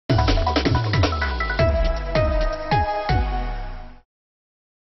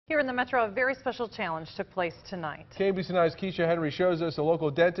in the metro, a very special challenge took place tonight. KMBC 9's Keisha Henry shows us a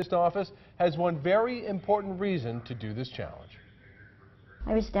local dentist office has one very important reason to do this challenge.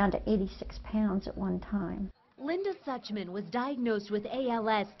 I was down to 86 pounds at one time. Linda Suchman was diagnosed with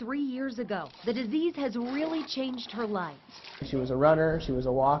ALS 3 years ago. The disease has really changed her life. She was a runner, she was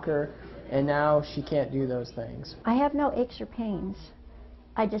a walker, and now she can't do those things. I have no aches or pains.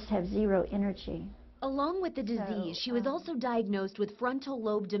 I just have zero energy. Along with the disease, she was also diagnosed with frontal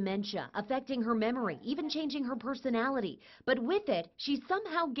lobe dementia, affecting her memory, even changing her personality. But with it, she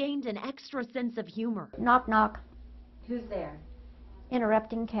somehow gained an extra sense of humor. Knock, knock. Who's there?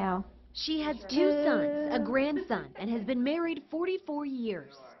 Interrupting cow. She has 2 sons, a grandson, and has been married 44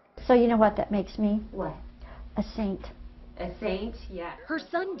 years. So you know what that makes me? What? A saint. A saint? Yeah. Her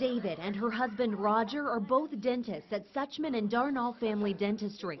son David and her husband Roger are both dentists at Suchman and Darnall Family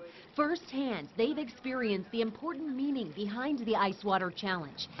Dentistry. Firsthand, they've experienced the important meaning behind the Ice Water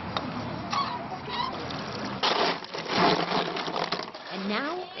Challenge. And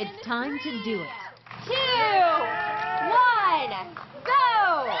now it's time to do it. 2, 1,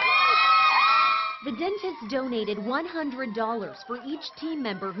 go! The dentist donated $100 for each team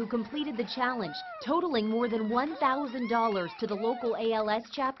member who completed the challenge, totaling more than $1,000 to the local ALS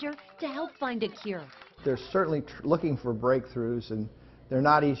chapter to help find a cure. They're certainly looking for breakthroughs, and they're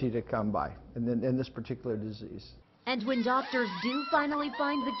not easy to come by in this particular disease. And when doctors do finally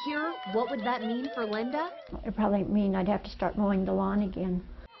find the cure, what would that mean for Linda? It'd probably mean I'd have to start mowing the lawn again.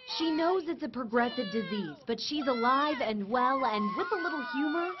 She knows it's a progressive disease, but she's alive and well, and with a little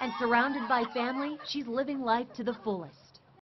humor and surrounded by family, she's living life to the fullest.